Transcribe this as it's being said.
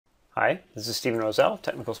Hi, this is Stephen Rosell,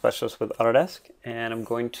 Technical Specialist with Autodesk, and I'm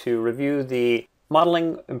going to review the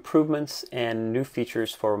modeling improvements and new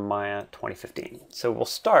features for Maya 2015. So we'll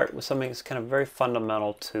start with something that's kind of very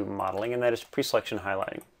fundamental to modeling, and that is pre-selection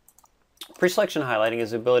highlighting. Pre-selection highlighting is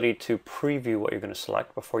the ability to preview what you're going to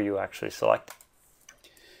select before you actually select it.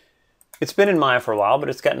 It's been in Maya for a while, but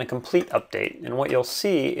it's gotten a complete update, and what you'll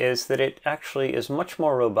see is that it actually is much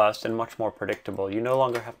more robust and much more predictable. You no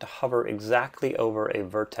longer have to hover exactly over a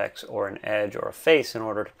vertex or an edge or a face in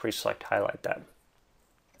order to pre-select highlight that.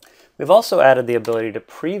 We've also added the ability to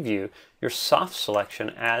preview your soft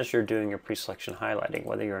selection as you're doing your pre-selection highlighting,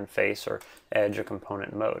 whether you're in face or edge or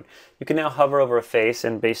component mode. You can now hover over a face,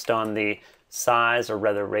 and based on the size, or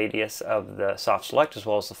rather radius, of the soft select as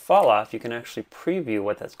well as the fall off, you can actually preview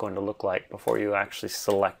what that's going to look like before you actually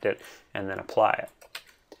select it and then apply it.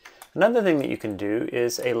 Another thing that you can do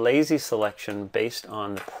is a lazy selection based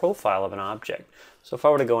on the profile of an object. So if I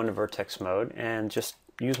were to go into vertex mode and just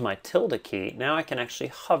use my tilde key, now I can actually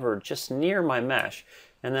hover just near my mesh,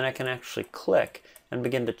 and then I can actually click and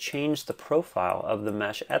begin to change the profile of the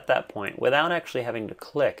mesh at that point without actually having to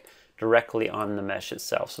click directly on the mesh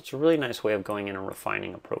itself. So it's a really nice way of going in and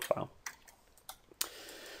refining a profile.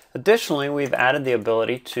 Additionally, we've added the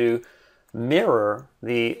ability to mirror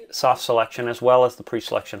the soft selection as well as the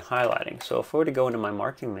pre-selection highlighting. So if we were to go into my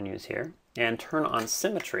marking menus here and turn on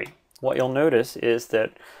symmetry, what you'll notice is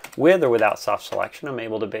that with or without soft selection, I'm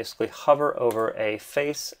able to basically hover over a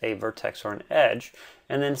face, a vertex, or an edge,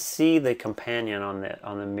 and then see the companion on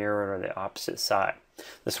the mirror or the opposite side.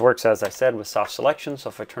 This works, as I said, with soft selection. So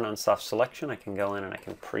if I turn on soft selection, I can go in and I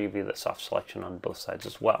can preview the soft selection on both sides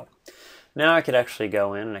as well. Now I could actually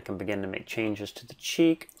go in and I can begin to make changes to the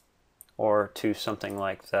cheek or to something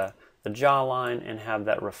like the jawline and have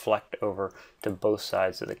that reflect over to both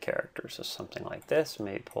sides of the character. So something like this,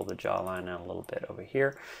 maybe pull the jawline out a little bit over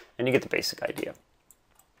here, and you get the basic idea.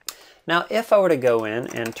 Now if I were to go in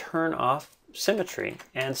and turn off symmetry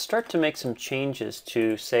and start to make some changes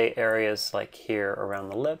to, say, areas like here around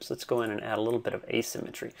the lips, let's go in and add a little bit of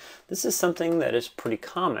asymmetry. This is something that is pretty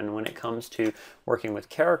common when it comes to working with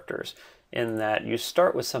characters, in that you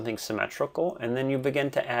start with something symmetrical and then you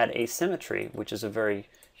begin to add asymmetry, which is a very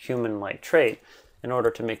human-like trait, in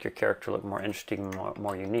order to make your character look more interesting and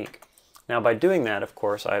more unique. Now by doing that, of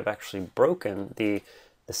course, I've actually broken the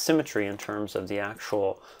symmetry in terms of the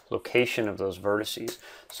actual location of those vertices.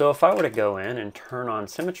 So if I were to go in and turn on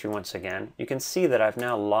symmetry once again, you can see that I've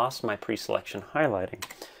now lost my pre-selection highlighting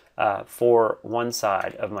for one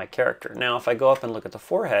side of my character. Now if I go up and look at the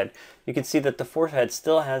forehead, you can see that the forehead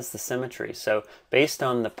still has the symmetry. So based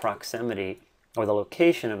on the proximity or the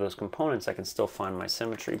location of those components, I can still find my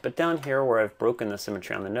symmetry. But down here where I've broken the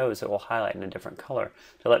symmetry on the nose, it will highlight in a different color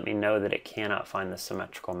to let me know that it cannot find the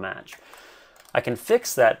symmetrical match. I can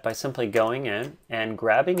fix that by simply going in and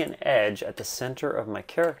grabbing an edge at the center of my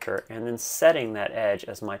character and then setting that edge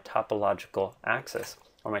as my topological axis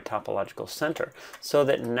or my topological center, so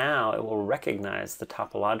that now it will recognize the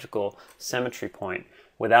topological symmetry point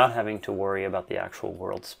without having to worry about the actual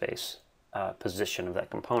world space position of that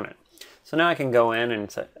component. So now I can go in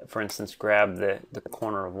and, for instance, grab the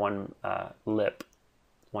corner of one lip,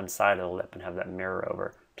 one side of the lip, and have that mirror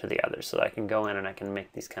over to the other. So that I can go in and I can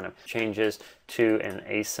make these kind of changes to an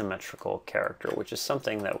asymmetrical character, which is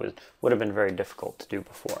something that would have been very difficult to do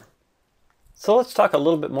before. So let's talk a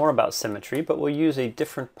little bit more about symmetry, but we'll use a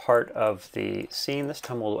different part of the scene. This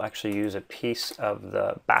time we'll actually use a piece of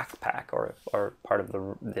the backpack or part of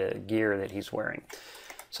the gear that he's wearing.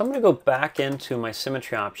 So I'm going to go back into my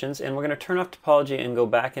symmetry options, and we're going to turn off topology and go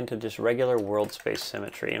back into just regular world space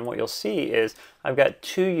symmetry. And what you'll see is I've got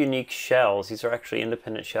two unique shells. These are actually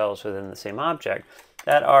independent shells within the same object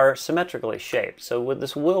that are symmetrically shaped. So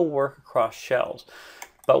this will work across shells.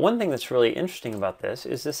 But one thing that's really interesting about this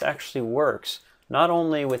is this actually works not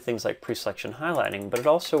only with things like pre-selection highlighting, but it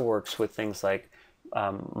also works with things like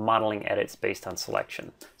modeling edits based on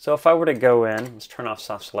selection. So if I were to go in, let's turn off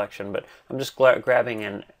soft selection, but I'm just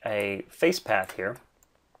grabbing a face path here,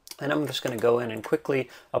 and I'm just going to go in and quickly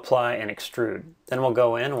apply an extrude. Then we'll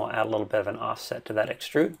go in and we'll add a little bit of an offset to that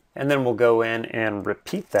extrude, and then we'll go in and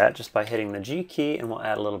repeat that just by hitting the G key, and we'll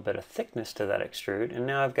add a little bit of thickness to that extrude, and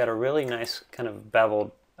now I've got a really nice kind of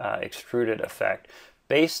beveled extruded effect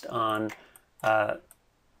based on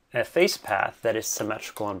a face path that is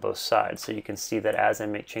symmetrical on both sides. So you can see that as I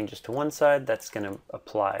make changes to one side, that's going to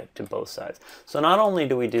apply to both sides. So not only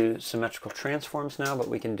do we do symmetrical transforms now, but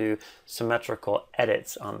we can do symmetrical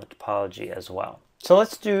edits on the topology as well. So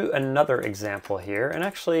let's do another example here, and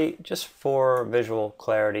actually just for visual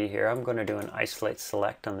clarity here, I'm going to do an isolate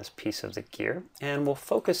select on this piece of the gear, and we'll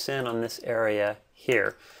focus in on this area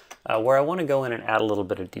here where I want to go in and add a little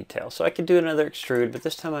bit of detail. So I could do another extrude, but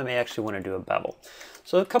this time I may actually want to do a bevel.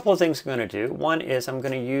 So a couple of things I'm going to do. One is I'm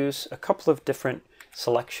going to use a couple of different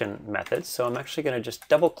selection methods. So I'm actually going to just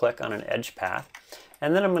double click on an edge path,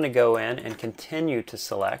 and then I'm going to go in and continue to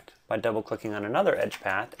select by double clicking on another edge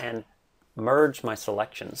path and merge my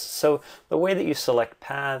selections. So the way that you select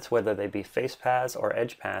paths, whether they be face paths or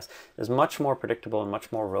edge paths, is much more predictable and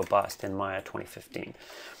much more robust in Maya 2015.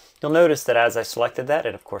 You'll notice that as I selected that,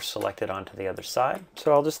 it of course selected onto the other side.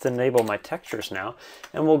 So I'll just enable my textures now,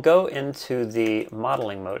 and we'll go into the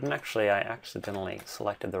modeling mode. And actually I accidentally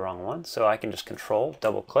selected the wrong one, so I can just control,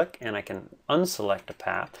 double click, and I can unselect a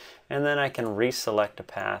path, and then I can reselect a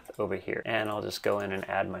path over here. And I'll just go in and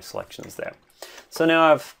add my selections there. So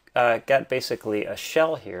now I've got basically a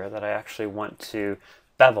shell here that I actually want to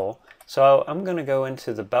bevel. So I'm going to go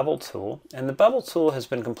into the bevel tool, and the bevel tool has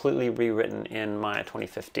been completely rewritten in Maya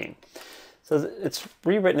 2015. So it's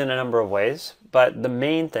rewritten in a number of ways, but the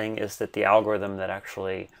main thing is that the algorithm that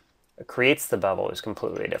actually creates the bevel is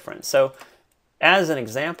completely different. So as an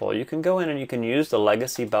example, you can go in and you can use the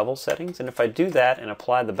legacy bevel settings, and if I do that and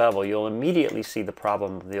apply the bevel, you'll immediately see the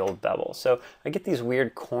problem of the old bevel. So I get these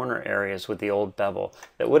weird corner areas with the old bevel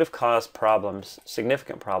that would have caused problems,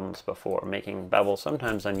 significant problems before, making bevel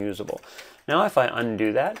sometimes unusable. Now if I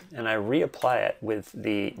undo that and I reapply it with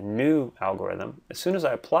the new algorithm, as soon as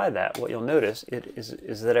I apply that, what you'll notice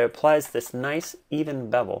is that it applies this nice even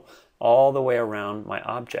bevel all the way around my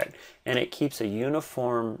object, and it keeps a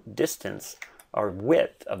uniform distance or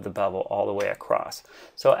width of the bevel all the way across.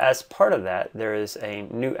 So as part of that, there is a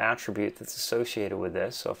new attribute that's associated with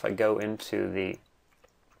this. So if I go into the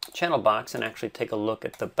channel box and actually take a look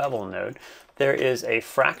at the bevel node, there is a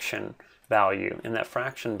fraction value, and that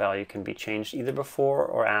fraction value can be changed either before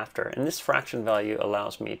or after. And this fraction value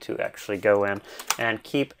allows me to actually go in and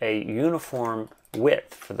keep a uniform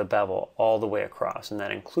width for the bevel all the way across, and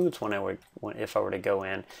that includes if I were to go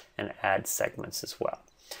in and add segments as well.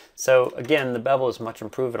 So again, the bevel is much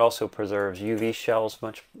improved. It also preserves UV shells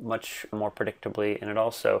much more predictably, and it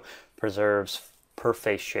also preserves per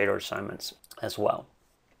face shader assignments as well.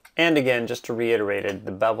 And again, just to reiterate it,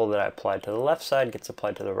 the bevel that I applied to the left side gets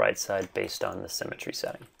applied to the right side based on the symmetry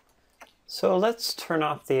setting. So let's turn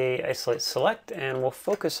off the Isolate Select, and we'll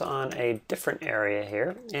focus on a different area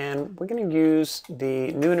here. And we're going to use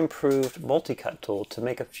the new and improved multi-cut tool to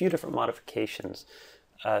make a few different modifications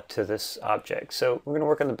to this object. So we're going to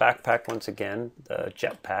work on the backpack once again, the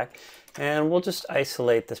jetpack, and we'll just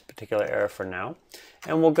isolate this particular area for now.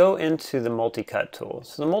 And we'll go into the multi-cut tool.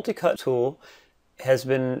 So the multi-cut tool has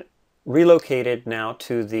been relocated now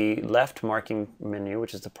to the left marking menu,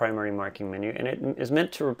 which is the primary marking menu, and it is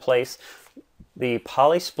meant to replace the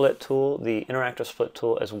poly split tool, the interactive split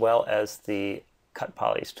tool, as well as the cut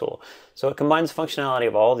polys tool. So it combines the functionality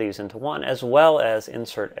of all these into one, as well as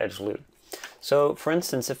insert edge loop. So for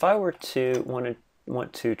instance, if I were to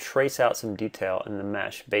want to trace out some detail in the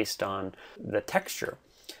mesh based on the texture,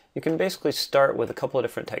 you can basically start with a couple of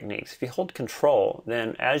different techniques. If you hold Control,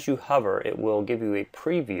 then as you hover, it will give you a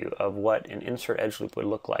preview of what an insert edge loop would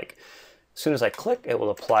look like. As soon as I click, it will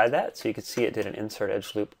apply that, so you can see it did an insert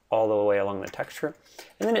edge loop all the way along the texture.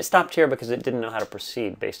 And then it stopped here because it didn't know how to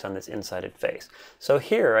proceed based on this insided face. So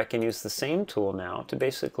here I can use the same tool now to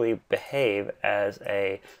basically behave as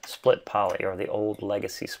a split poly, or the old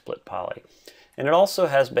legacy split poly. And it also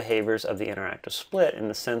has behaviors of the interactive split in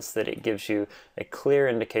the sense that it gives you a clear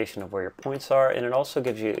indication of where your points are, and it also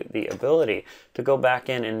gives you the ability to go back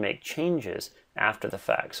in and make changes after the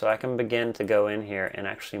fact. So I can begin to go in here and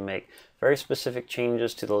actually make very specific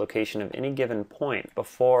changes to the location of any given point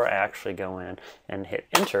before I actually go in and hit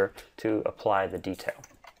enter to apply the detail.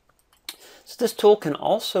 So this tool can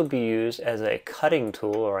also be used as a cutting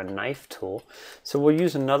tool or a knife tool. So we'll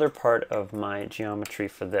use another part of my geometry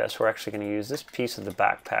for this. We're actually going to use this piece of the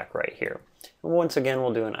backpack right here. And once again,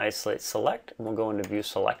 we'll do an Isolate Select, and we'll go into View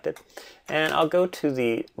Selected. And I'll go to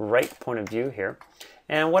the right point of view here.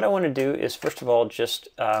 And what I want to do is, first of all, just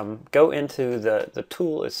go into the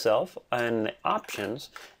tool itself and the options,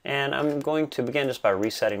 and I'm going to begin just by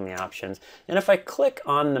resetting the options. And if I click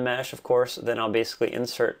on the mesh, of course, then I'll basically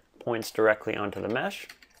insert points directly onto the mesh.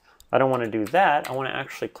 I don't want to do that. I want to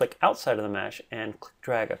actually click outside of the mesh and click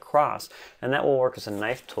drag across, and that will work as a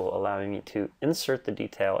knife tool, allowing me to insert the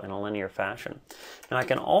detail in a linear fashion. Now I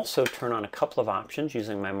can also turn on a couple of options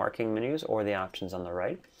using my marking menus or the options on the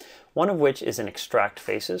right, one of which is an extract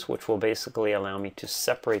faces, which will basically allow me to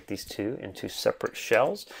separate these two into separate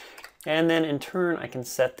shells. And then in turn, I can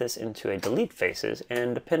set this into a delete faces,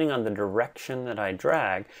 and depending on the direction that I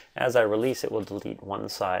drag, as I release it will delete one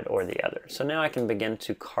side or the other. So now I can begin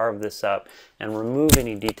to carve this up and remove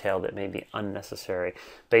any detail that may be unnecessary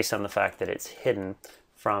based on the fact that it's hidden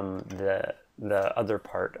from the other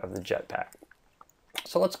part of the jetpack.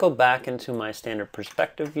 So let's go back into my standard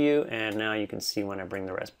perspective view, and now you can see when I bring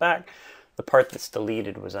the rest back, the part that's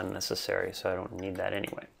deleted was unnecessary, so I don't need that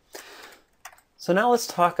anyway. So now let's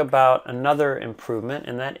talk about another improvement,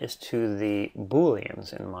 and that is to the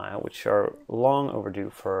Booleans in Maya, which are long overdue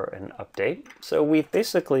for an update. So we've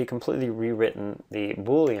basically completely rewritten the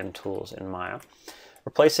Boolean tools in Maya,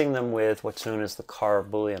 replacing them with what's known as the carve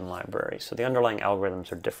Boolean library. So the underlying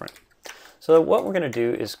algorithms are different. So what we're going to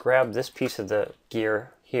do is grab this piece of the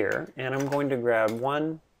gear here, and I'm going to grab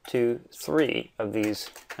 1, 2, 3 of these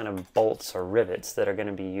kind of bolts or rivets that are going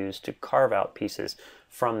to be used to carve out pieces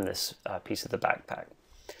from this piece of the backpack.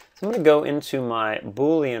 So I'm going to go into my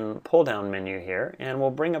Boolean pull-down menu here, and we'll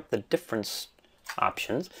bring up the difference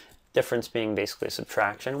options. Difference being basically a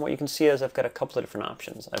subtraction. What you can see is I've got a couple of different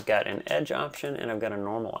options. I've got an edge option and I've got a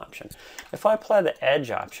normal option. If I apply the edge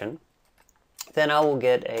option, then I will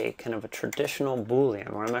get a kind of a traditional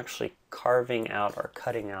Boolean where I'm actually carving out or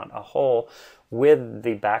cutting out a hole with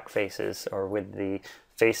the back faces or with the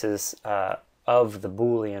faces of the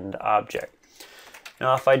Boolean object.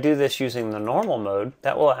 Now if I do this using the normal mode,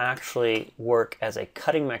 that will actually work as a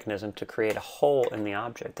cutting mechanism to create a hole in the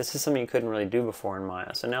object. This is something you couldn't really do before in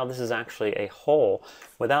Maya. So now this is actually a hole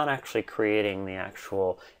without actually creating the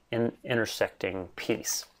actual intersecting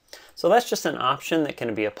piece. So that's just an option that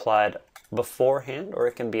can be applied beforehand, or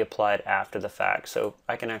it can be applied after the fact. So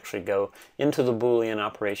I can actually go into the Boolean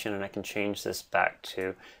operation and I can change this back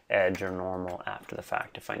to edge or normal after the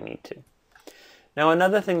fact if I need to. Now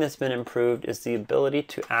another thing that's been improved is the ability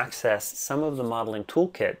to access some of the modeling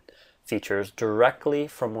toolkit features directly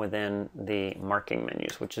from within the marking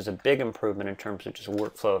menus, which is a big improvement in terms of just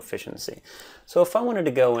workflow efficiency. So if I wanted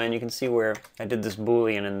to go in, you can see where I did this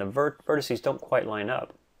Boolean and the vertices don't quite line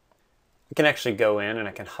up. I can actually go in and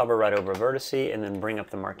I can hover right over a vertice and then bring up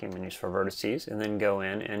the marking menus for vertices, and then go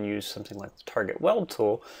in and use something like the Target Weld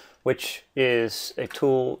tool, which is a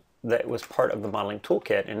tool that was part of the modeling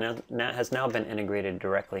toolkit and that has now been integrated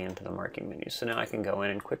directly into the marking menu. So now I can go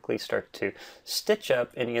in and quickly start to stitch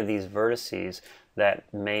up any of these vertices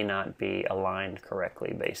that may not be aligned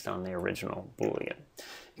correctly based on the original Boolean.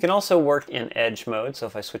 You can also work in edge mode. So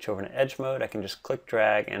if I switch over to edge mode, I can just click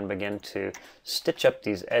drag and begin to stitch up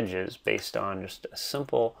these edges based on just a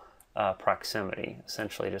simple proximity.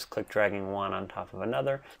 Essentially just click dragging one on top of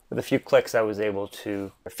another. With a few clicks I was able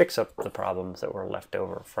to fix up the problems that were left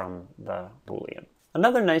over from the Boolean.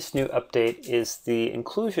 Another nice new update is the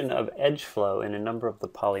inclusion of edge flow in a number of the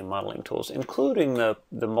poly modeling tools, including the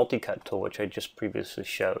multi-cut tool, which I just previously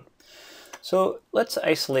showed. So let's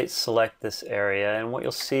select this area, and what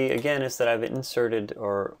you'll see again is that I've inserted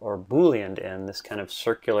or Booleaned in this kind of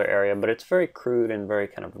circular area, but it's very crude and very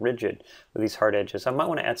kind of rigid with these hard edges. I might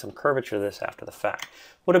want to add some curvature to this after the fact.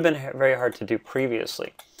 Would have been very hard to do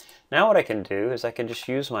previously. Now what I can do is I can just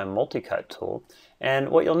use my multi-cut tool, and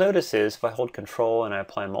what you'll notice is if I hold Control and I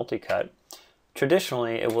apply multi-cut,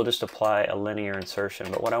 traditionally it will just apply a linear insertion,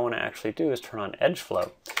 but what I want to actually do is turn on edge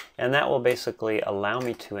flow, and that will basically allow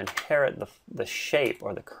me to inherit the shape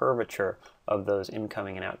or the curvature of those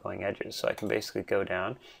incoming and outgoing edges. So I can basically go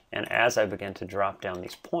down, and as I begin to drop down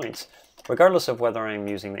these points, regardless of whether I'm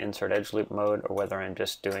using the insert edge loop mode or whether I'm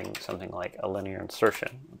just doing something like a linear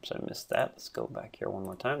insertion. Oops, I missed that. Let's go back here one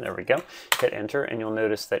more time. There we go. Hit enter, and you'll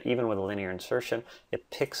notice that even with a linear insertion,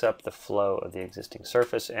 it picks up the flow of the existing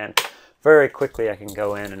surface, and very quickly I can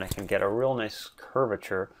go in and I can get a real nice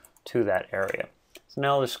curvature to that area. So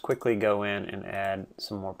now I'll just quickly go in and add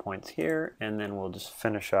some more points here, and then we'll just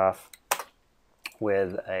finish off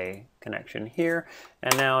with a connection here.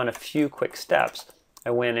 And now in a few quick steps,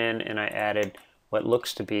 I went in and I added what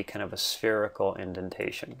looks to be kind of a spherical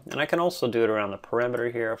indentation. And I can also do it around the perimeter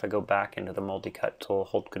here. If I go back into the multi-cut tool,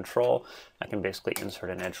 hold Control, I can basically insert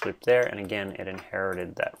an edge loop there, and again, it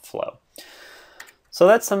inherited that flow. So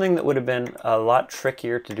that's something that would have been a lot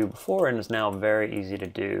trickier to do before and is now very easy to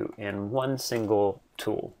do in one single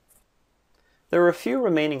tool. There are a few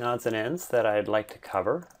remaining odds and ends that I'd like to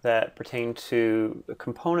cover that pertain to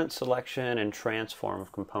component selection and transform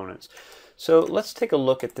of components. So let's take a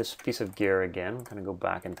look at this piece of gear again. I'm going to go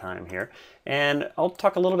back in time here, and I'll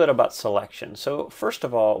talk a little bit about selection. So first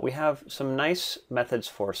of all, we have some nice methods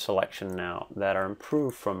for selection now that are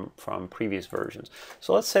improved from previous versions.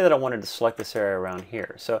 So let's say that I wanted to select this area around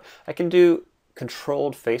here. So I can do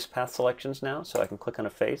controlled face path selections now. So I can click on a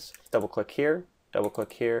face, double click here, double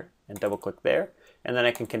click here, and double click there. And then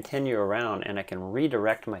I can continue around and I can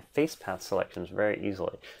redirect my face path selections very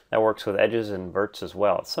easily. That works with edges and verts as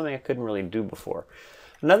well. It's something I couldn't really do before.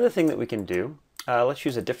 Another thing that we can do, let's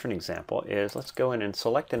use a different example, is let's go in and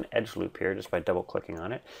select an edge loop here just by double clicking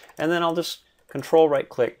on it. And then I'll just control right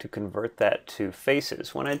click to convert that to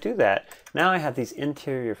faces. When I do that, now I have these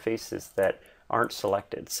interior faces that aren't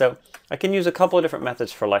selected. So I can use a couple of different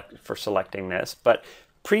methods for selecting this, but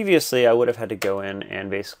previously I would have had to go in and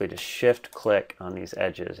basically just shift click on these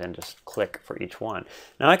edges and just click for each one.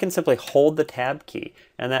 Now I can simply hold the tab key,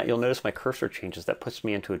 and that you'll notice my cursor changes. That puts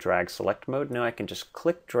me into a drag select mode. Now I can just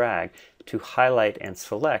click drag to highlight and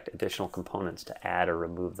select additional components to add or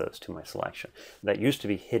remove those to my selection that used to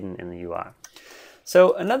be hidden in the UI.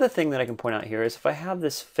 So another thing that I can point out here is if I have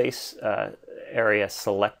this face area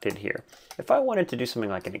selected here, if I wanted to do something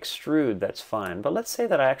like an extrude, that's fine. But let's say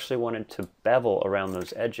that I actually wanted to bevel around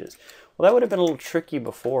those edges. Well, that would have been a little tricky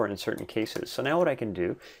before in certain cases. So now what I can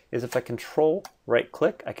do is if I control right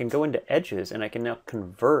click, I can go into edges and I can now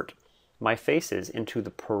convert my faces into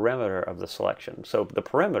the perimeter of the selection. So the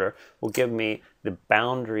perimeter will give me the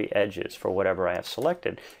boundary edges for whatever I have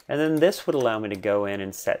selected. And then this would allow me to go in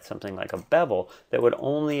and set something like a bevel that would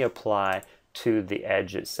only apply to the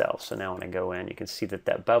edge itself. So now when I go in, you can see that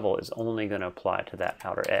that bevel is only going to apply to that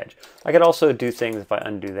outer edge. I could also do things, if I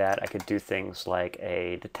undo that, I could do things like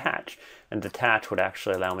a detach. And detach would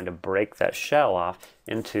actually allow me to break that shell off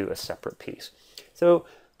into a separate piece. So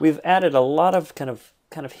we've added a lot of kind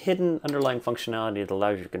of hidden underlying functionality that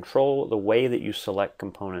allows you to control the way that you select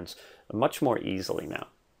components much more easily now.